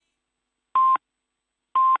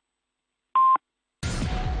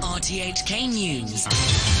RTHK News.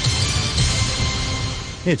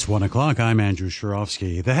 It's 1 o'clock. I'm Andrew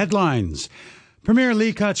Shurovsky. The headlines. Premier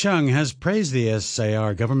Li Ka-chiang has praised the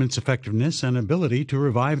SAR government's effectiveness and ability to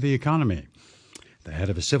revive the economy. The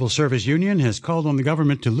head of a civil service union has called on the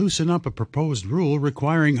government to loosen up a proposed rule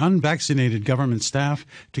requiring unvaccinated government staff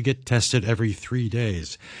to get tested every 3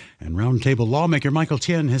 days. And roundtable lawmaker Michael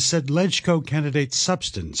Tien has said LegCo candidate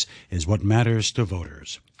substance is what matters to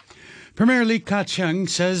voters. Premier Li Ka-chiang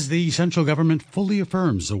says the central government fully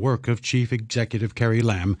affirms the work of Chief Executive Carrie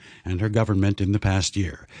Lam and her government in the past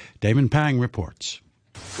year. Damon Pang reports.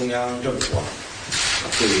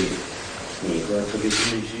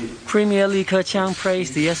 Premier Li Ka-chiang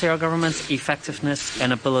praised the SAR government's effectiveness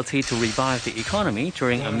and ability to revive the economy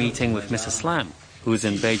during a meeting with Mrs. Lam, who is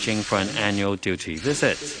in Beijing for an annual duty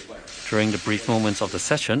visit. During the brief moments of the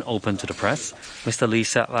session open to the press, Mr. Li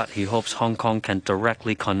said that he hopes Hong Kong can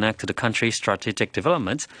directly connect to the country's strategic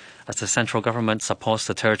development as the central government supports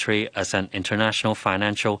the territory as an international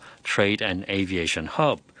financial, trade and aviation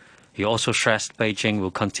hub. He also stressed Beijing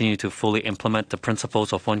will continue to fully implement the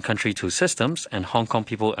principles of one country, two systems and Hong Kong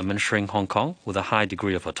people administering Hong Kong with a high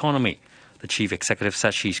degree of autonomy. The chief executive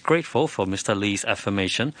said she's grateful for Mr. Li's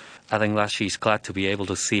affirmation, adding that she's glad to be able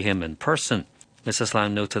to see him in person. Mrs.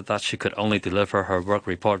 Lam noted that she could only deliver her work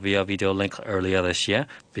report via video link earlier this year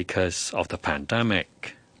because of the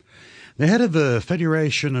pandemic. The head of the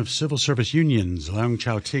Federation of Civil Service Unions, Leung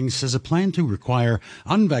Chau-ting, says a plan to require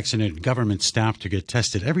unvaccinated government staff to get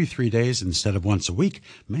tested every 3 days instead of once a week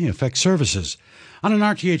may affect services. On an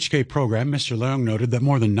RTHK program, Mr. Leung noted that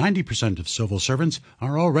more than 90% of civil servants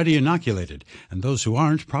are already inoculated, and those who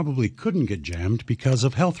aren't probably couldn't get jammed because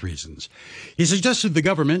of health reasons. He suggested the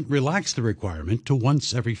government relax the requirement to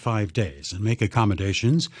once every 5 days and make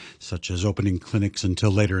accommodations, such as opening clinics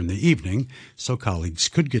until later in the evening, so colleagues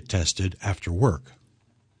could get tested after work.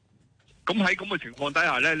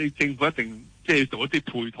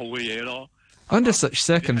 Under such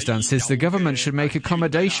circumstances, the government should make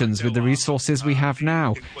accommodations with the resources we have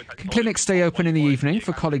now. Can clinics stay open in the evening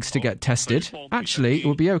for colleagues to get tested? Actually, it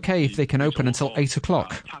would be okay if they can open until 8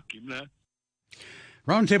 o'clock.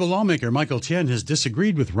 Roundtable lawmaker Michael Tien has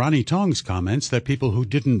disagreed with Ronnie Tong's comments that people who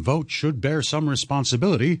didn't vote should bear some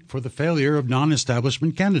responsibility for the failure of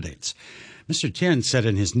non-establishment candidates. Mr. Tien said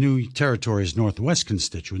in his New Territories Northwest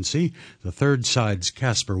constituency, the third side's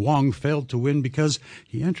Casper Wong failed to win because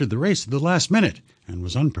he entered the race at the last minute and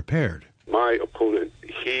was unprepared. My opponent,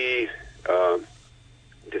 he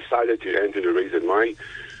decided to enter the race in my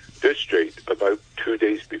district about 2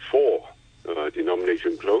 days before the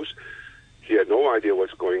nomination closed. He had no idea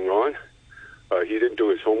what's going on. He didn't do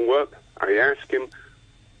his homework. I asked him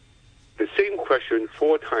the same question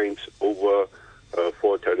 4 times over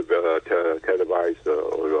 4 televised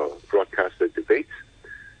or broadcasted debates.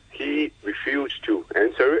 He refused to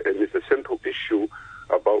answer it, and it's a simple issue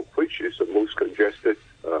about which is the most congested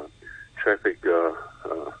traffic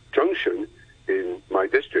junction in my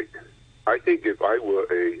district. I think if I were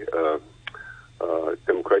a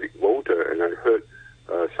Democratic voter and I heard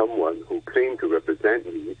someone who claimed to represent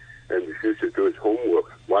me and refused to do his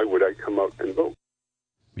homework, why would I come out and vote?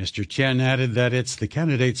 Mr. Tien added that it's the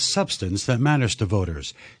candidate's substance that matters to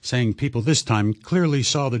voters, saying people this time clearly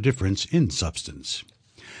saw the difference in substance.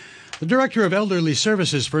 The director of elderly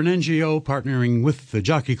services for an NGO partnering with the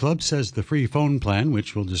Jockey Club says the free phone plan,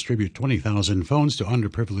 which will distribute 20,000 phones to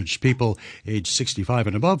underprivileged people aged 65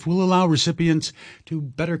 and above, will allow recipients to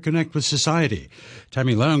better connect with society.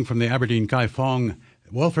 Tammy Leung from the Aberdeen Kai Phong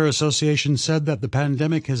Welfare Association said that the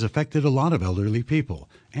pandemic has affected a lot of elderly people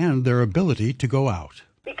and their ability to go out.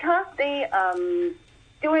 Because they,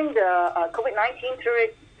 during the COVID-19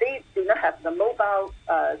 period, they do not have the mobile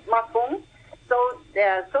smartphone, so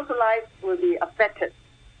their social life will be affected.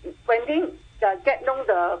 When they get known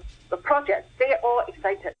the project, they are all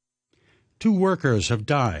excited. 2 workers have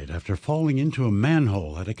died after falling into a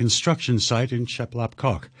manhole at a construction site in Shep Lap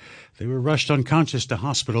Kok. They were rushed unconscious to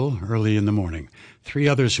hospital early in the morning. 3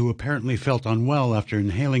 others who apparently felt unwell after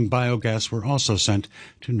inhaling biogas were also sent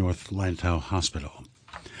to North Lantau Hospital.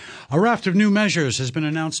 A raft of new measures has been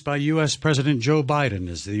announced by U.S. President Joe Biden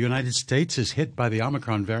as the United States is hit by the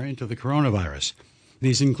Omicron variant of the coronavirus.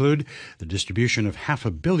 These include the distribution of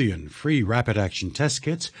 500 million free rapid-action test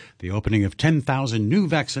kits, the opening of 10,000 new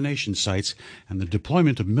vaccination sites, and the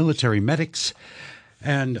deployment of military medics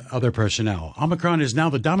and other personnel. Omicron is now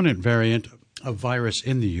the dominant variant of virus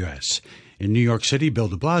in the U.S. In New York City, Bill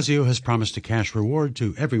de Blasio has promised a cash reward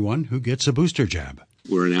to everyone who gets a booster jab.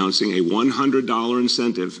 We're announcing a $100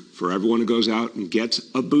 incentive for everyone who goes out and gets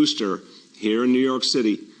a booster here in New York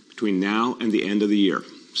City between now and the end of the year.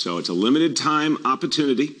 So it's a limited time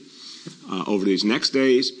opportunity. over these next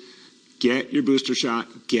days. Get your booster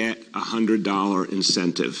shot, get a $100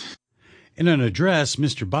 incentive. In an address,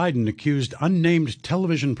 Mr. Biden accused unnamed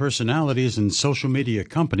television personalities and social media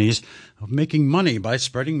companies of making money by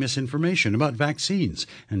spreading misinformation about vaccines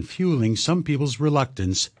and fueling some people's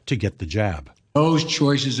reluctance to get the jab. Those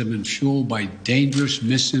choices have been fueled by dangerous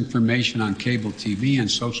misinformation on cable TV and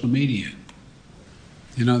social media.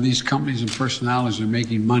 You know, these companies and personalities are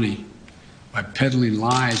making money by peddling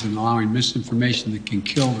lies and allowing misinformation that can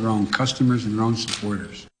kill their own customers and their own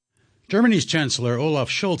supporters. Germany's Chancellor Olaf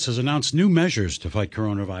Scholz has announced new measures to fight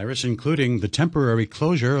coronavirus, including the temporary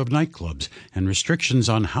closure of nightclubs and restrictions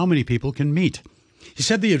on how many people can meet. He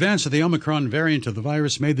said the advance of the Omicron variant of the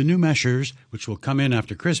virus made the new measures, which will come in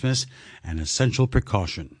after Christmas, an essential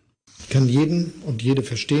precaution. Kann jeden und jede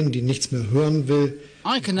verstehen, die nichts mehr hören will.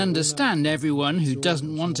 I can understand everyone who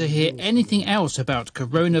doesn't want to hear anything else about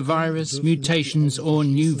coronavirus, mutations or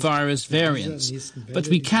new virus variants. But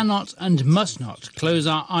we cannot and must not close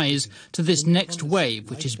our eyes to this next wave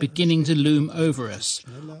which is beginning to loom over us.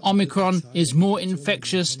 Omicron is more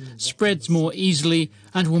infectious, spreads more easily,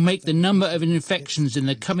 and will make the number of infections in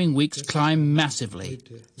the coming weeks climb massively.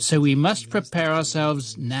 So we must prepare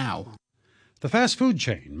ourselves now. The fast food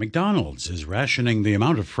chain McDonald's is rationing the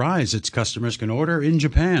amount of fries its customers can order in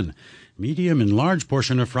Japan. Medium and large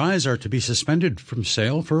portion of fries are to be suspended from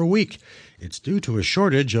sale for a week. It's due to a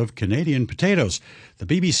shortage of Canadian potatoes. The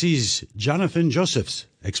BBC's Jonathan Josephs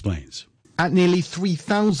explains. At nearly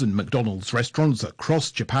 3,000 McDonald's restaurants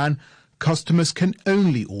across Japan, customers can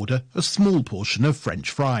only order a small portion of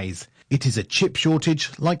French fries. It is a chip shortage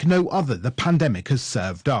like no other the pandemic has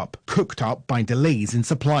served up, cooked up by delays in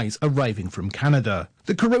supplies arriving from Canada.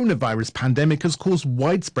 The coronavirus pandemic has caused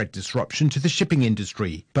widespread disruption to the shipping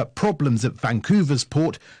industry, but problems at Vancouver's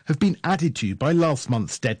port have been added to by last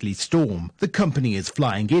month's deadly storm. The company is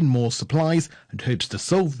flying in more supplies and hopes to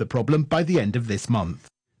solve the problem by the end of this month.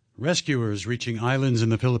 Rescuers reaching islands in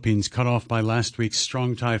the Philippines cut off by last week's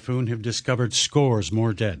strong typhoon have discovered scores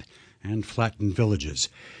more dead and flattened villages.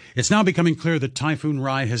 It's now becoming clear that Typhoon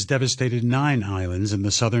Rai has devastated 9 islands in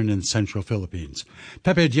the southern and central Philippines.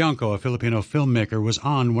 Pepe Dianco, a Filipino filmmaker, was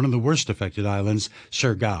on one of the worst affected islands,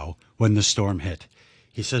 Siargao, when the storm hit.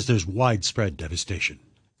 He says there's widespread devastation.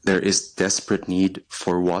 There is desperate need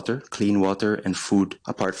for water, clean water, and food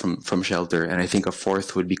apart from shelter. And I think a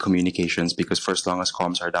fourth would be communications, because for as long as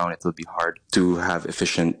comms are down, it will be hard to have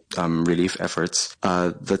efficient relief efforts.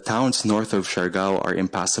 The towns north of Siargao are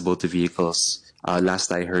impassable to vehicles.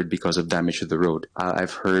 Last I heard, because of damage to the road.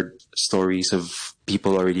 I've heard stories of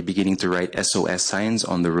people already beginning to write SOS signs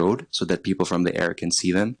on the road so that people from the air can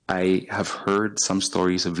see them. I have heard some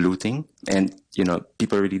stories of looting, and,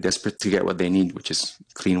 people are really desperate to get what they need, which is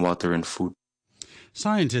clean water and food.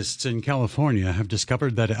 Scientists in California have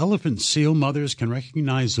discovered that elephant seal mothers can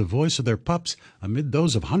recognize the voice of their pups amid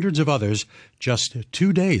those of hundreds of others just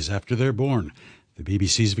 2 days after they're born. The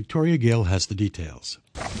BBC's Victoria Gill has the details.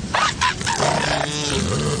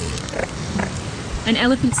 An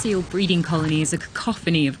elephant seal breeding colony is a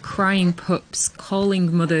cacophony of crying pups,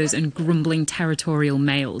 calling mothers and grumbling territorial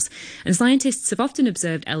males. And scientists have often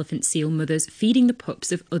observed elephant seal mothers feeding the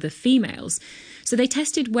pups of other females. So they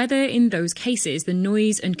tested whether in those cases the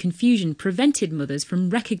noise and confusion prevented mothers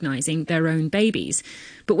from recognising their own babies.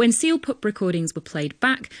 But when seal pup recordings were played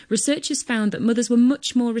back, researchers found that mothers were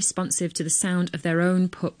much more responsive to the sound of their own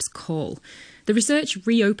pup's call. The research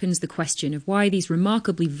reopens the question of why these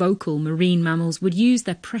remarkably vocal marine mammals would use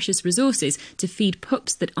their precious resources to feed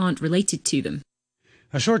pups that aren't related to them.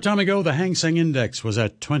 A short time ago, the Hang Seng Index was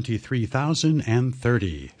at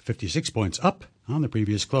 23,030, 56 points up on the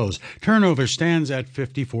previous close. Turnover stands at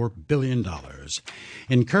 $54 billion.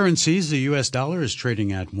 In currencies, the U.S. dollar is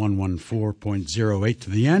trading at 114.08 to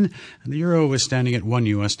the yen, and the euro is standing at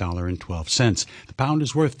 $1 The pound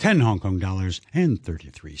is worth 10 Hong Kong dollars and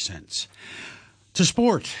 33 cents. To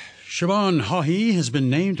sport, Siobhan Haughey has been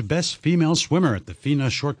named Best Female Swimmer at the FINA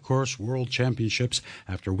Short Course World Championships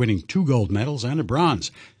after winning 2 gold medals and a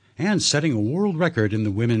bronze, and setting a world record in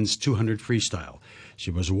the women's 200 freestyle.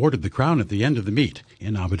 She was awarded the crown at the end of the meet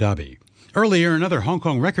in Abu Dhabi. Earlier, another Hong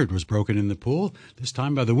Kong record was broken in the pool, this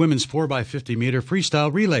time by the women's 4x50-meter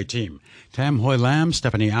freestyle relay team. Tam Hoi Lam,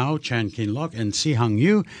 Stephanie Au, Chan Kin Lok, and Si Hang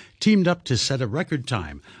Yu teamed up to set a record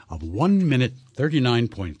time of 1 minute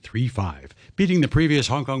 39.35, beating the previous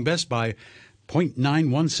Hong Kong best by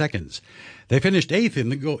 0.91 seconds. They finished 8th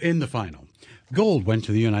in the final. Gold went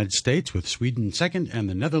to the United States, with Sweden second and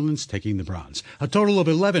the Netherlands taking the bronze. A total of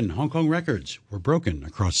 11 Hong Kong records were broken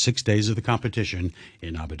across 6 days of the competition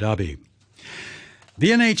in Abu Dhabi. The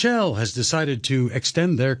NHL has decided to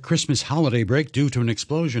extend their Christmas holiday break due to an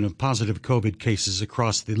explosion of positive COVID cases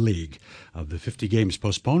across the league. Of the 50 games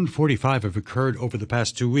postponed, 45 have occurred over the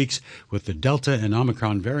past 2 weeks, with the Delta and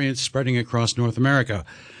Omicron variants spreading across North America.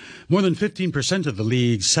 More than 15% of the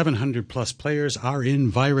league's 700-plus players are in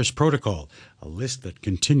virus protocol, a list that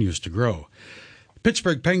continues to grow.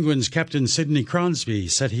 Pittsburgh Penguins captain Sidney Crosby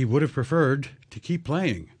said he would have preferred to keep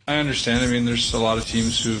playing. I understand. I mean, there's a lot of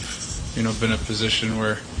teams who've been in a position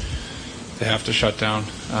where they have to shut down.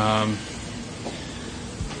 I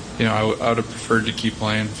would have preferred to keep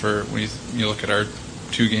playing. For when you look at our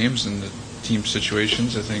 2 games and the team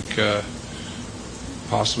situations, I think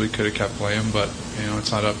possibly could have kept playing, but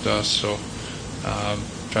it's not up to us. So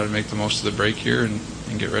try to make the most of the break here and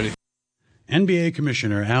get ready. NBA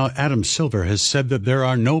Commissioner Adam Silver has said that there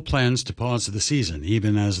are no plans to pause the season,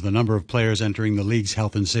 even as the number of players entering the league's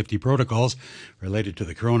health and safety protocols related to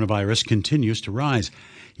the coronavirus continues to rise.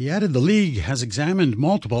 He added the league has examined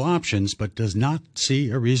multiple options but does not see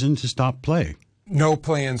a reason to stop play. No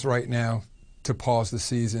plans right now to pause the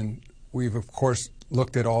season. We've, of course,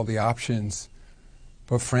 looked at all the options,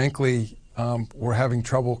 but frankly, we're having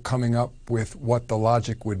trouble coming up with what the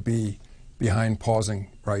logic would be behind pausing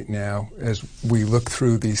right now. As we look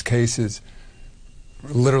through these cases,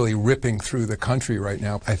 literally ripping through the country right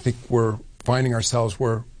now, I think we're finding ourselves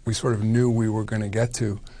where we sort of knew we were going to get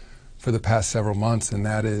to for the past several months, and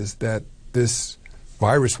that is that this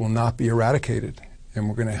virus will not be eradicated, and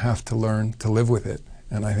we're going to have to learn to live with it.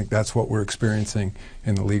 And I think that's what we're experiencing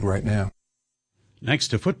in the league right now. Next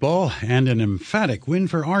to football, and an emphatic win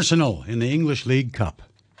for Arsenal in the English League Cup.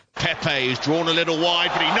 Pepe is drawn a little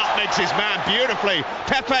wide, but he nutmegs his man beautifully.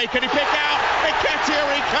 Pepe, can he pick out?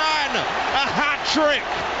 Nketiah, he can! A hat-trick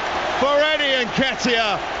for Eddie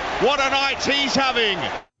Nketiah. What a night he's having.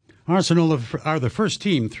 Arsenal are the first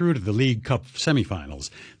team through to the League Cup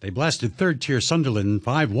semi-finals. They blasted third-tier Sunderland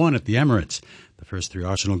 5-1 at the Emirates. The first 3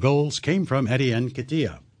 Arsenal goals came from Eddie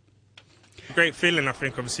Nketiah. Great feeling. I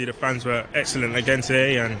think obviously the fans were excellent again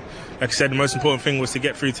today, and like I said, the most important thing was to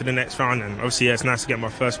get through to the next round, and obviously it's nice to get my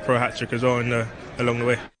first pro hat-trick as well along the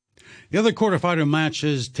way. The other quarterfinal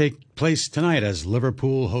matches take place tonight as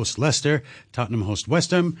Liverpool host Leicester, Tottenham host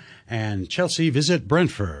West Ham, and Chelsea visit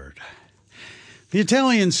Brentford. The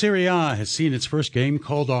Italian Serie A has seen its first game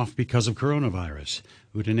called off because of coronavirus.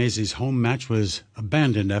 Udinese's home match was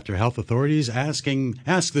abandoned after health authorities asked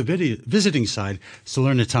the visiting side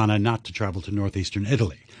Salernitana not to travel to northeastern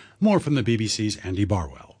Italy. More from the BBC's Andy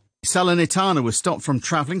Barwell. Salernitana was stopped from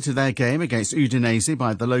travelling to their game against Udinese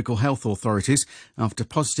by the local health authorities after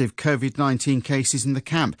positive COVID-19 cases in the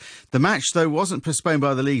camp. The match, though, wasn't postponed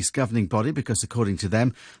by the league's governing body because, according to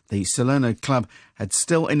them, the Salerno club had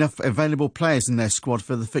still enough available players in their squad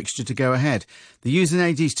for the fixture to go ahead. The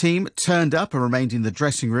Udinese team turned up and remained in the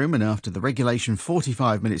dressing room, and after the regulation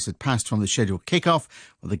 45 minutes had passed from the scheduled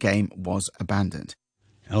kick-off, the game was abandoned.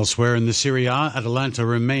 Elsewhere in the Serie A, Atalanta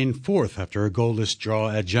remained fourth after a goalless draw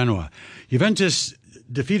at Genoa. Juventus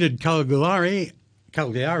defeated Cagliari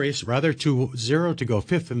 2-0 to go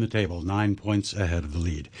fifth in the table, 9 points ahead of the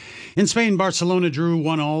lead. In Spain, Barcelona drew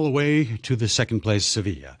 1-1 away to the second-place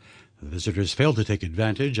Sevilla. The visitors failed to take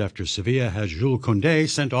advantage after Sevilla had Jules Koundé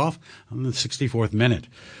sent off on the 64th minute.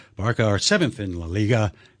 Barca are seventh in La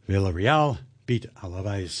Liga. Villarreal beat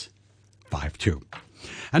Alaves 5-2.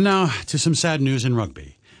 And now to some sad news in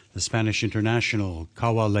rugby. The Spanish international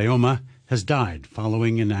Kawa Leoma has died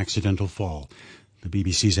following an accidental fall. The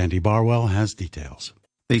BBC's Andy Barwell has details.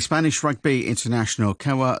 The Spanish rugby international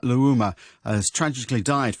Kawa Leoma has tragically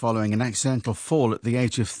died following an accidental fall at the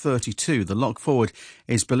age of 32. The lock forward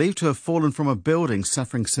is believed to have fallen from a building,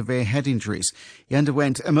 suffering severe head injuries. He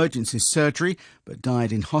underwent emergency surgery but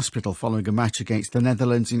died in hospital following a match against the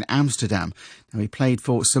Netherlands in Amsterdam. Now, he played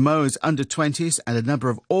for Samoa's under-20s and a number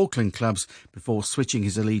of Auckland clubs before switching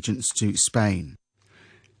his allegiance to Spain.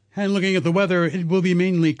 And looking at the weather, it will be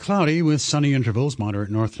mainly cloudy with sunny intervals, moderate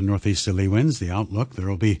north to northeasterly winds. The outlook, there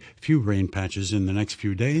will be few rain patches in the next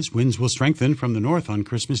few days. Winds will strengthen from the north on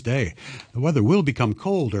Christmas Day. The weather will become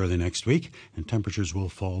cold early next week, and temperatures will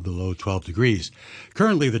fall below 12 degrees.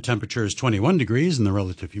 Currently, the temperature is 21 degrees, and the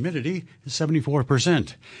relative humidity is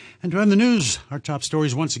 74%. And to end the news, our top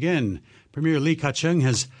stories once again. Premier Li Ka-shing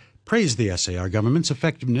has praised the SAR government's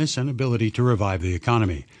effectiveness and ability to revive the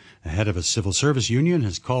economy. The head of a civil service union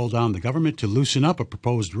has called on the government to loosen up a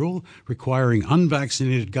proposed rule requiring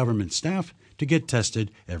unvaccinated government staff to get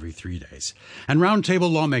tested every 3 days. And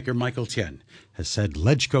roundtable lawmaker Michael Tien has said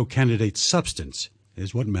LegCo candidate substance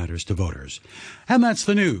is what matters to voters. And that's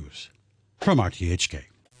the news from RTHK.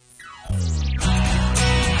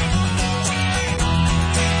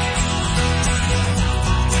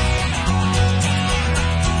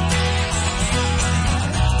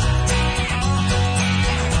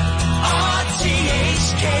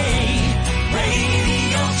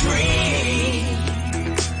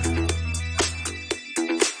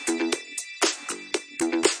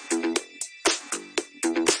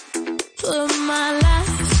 Put my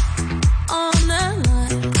life on the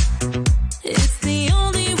line. It's the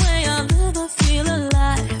only way I'll ever feel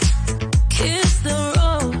alive. Kiss the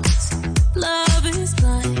rose, love is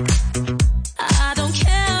blind. I don't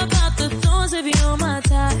care about the thorns if you're my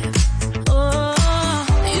type. Oh,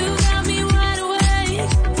 you got me wide awake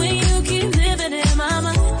when you keep living in my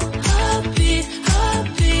mind. Heartbeat,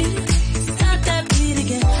 heartbeat, stop that beat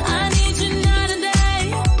again. I need you night and day,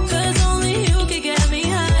 'cause only you can get me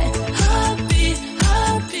high. Heartbeat,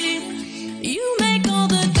 heartbeat, you make all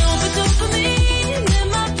the dopamine in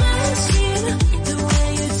my bloodstream. The way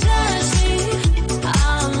you touch me,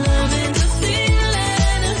 I'm loving the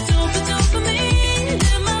feeling of dopamine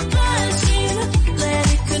in my bloodstream. Let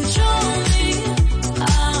it control me.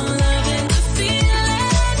 I'm loving the feeling.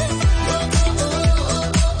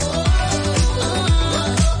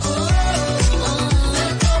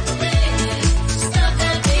 Stop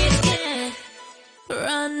that beat again.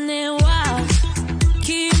 Running wild,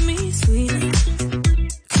 keep me sweet.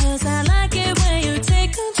 'Cause I like it when you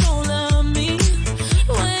take control of me.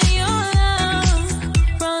 When your love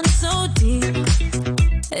runs so deep,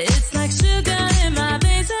 it's like sugar in my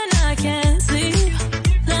veins and I can't sleep.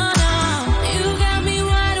 No, no, you got me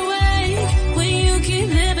wide awake when you keep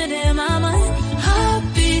living in my mind.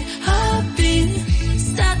 Heartbeat, heartbeat,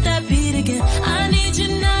 stop that beat again. I need you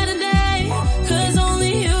night and day, 'cause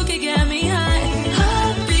only you can get me high.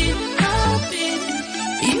 Heartbeat, heartbeat,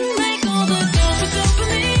 you make all the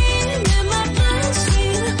dopamine in my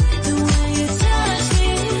bloodstream. The way you touch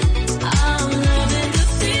me, I'm loving the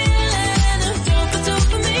feeling of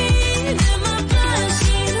dopamine in my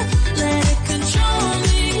bloodstream. Let it control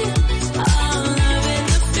me. I'm loving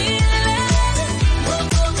the feeling.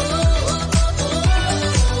 Stop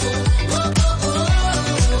that beat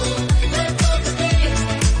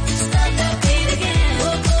again. Stop that beat again.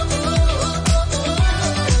 That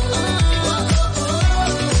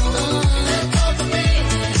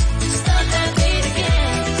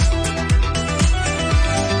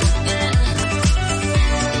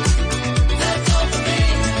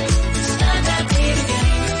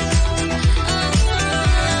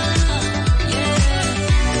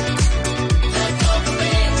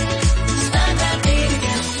dopamine. Stop that beat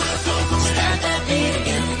again. That dopamine.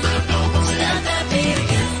 Stop that beat again. Stop that beat again. Stop that beat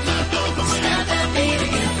again. Stop that beat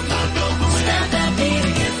again. Stop that beat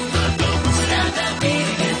again. Stop that beat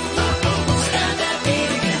again. Stop that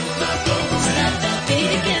beat again. Stop that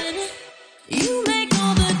beat again. You make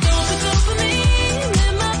all the dopamine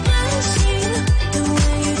in my bloodstream. The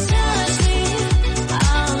way you touch me,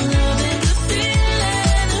 I'm loving the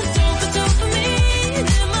feeling of dopamine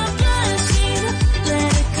in my bloodstream.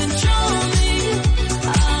 Let it control me.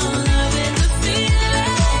 I'm loving the feeling.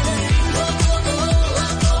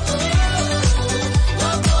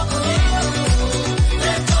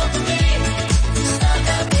 That dopamine, stop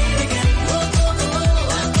that beat again.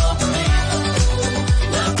 That dopamine,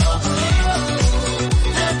 that dopamine,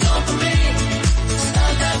 that dopamine,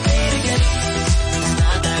 stop that beat again.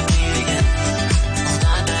 Stop that beat again.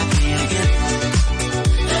 Stop that beat again.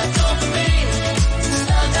 That dopamine,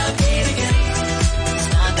 stop that beat again.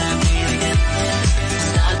 Stop that beat again.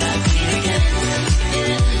 Stop that beat again.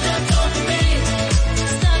 That dopamine,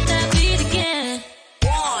 stop that beat again.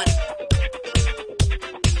 1,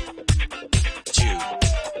 2,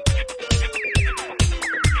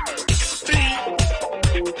 3.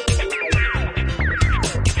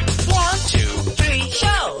 1, 2, 3,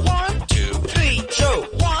 show. 1, 2, 3, show.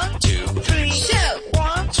 1, 2, 3, show.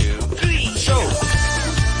 1, 2, 3, show.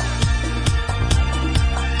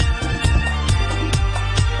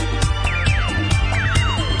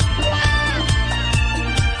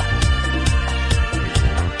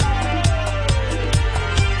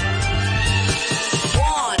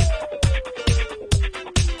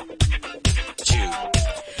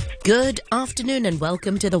 Good afternoon and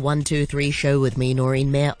welcome to the 123 show with me,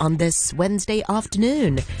 Noreen Mayer, on this Wednesday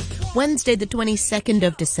afternoon. Wednesday the 22nd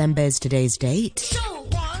of December is today's date.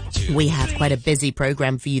 We have quite a busy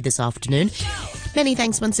program for you this afternoon. Many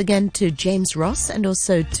thanks once again to James Ross and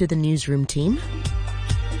also to the newsroom team.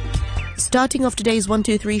 Starting off today's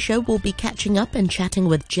 123 show, we'll be catching up and chatting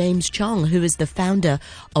with James Chong, who is the founder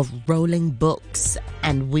of Rolling Books.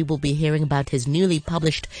 And we will be hearing about his newly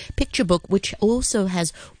published picture book, which also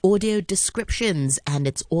has audio descriptions. And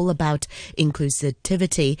it's all about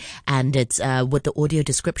inclusivity. And it's with the audio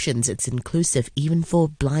descriptions, it's inclusive even for blind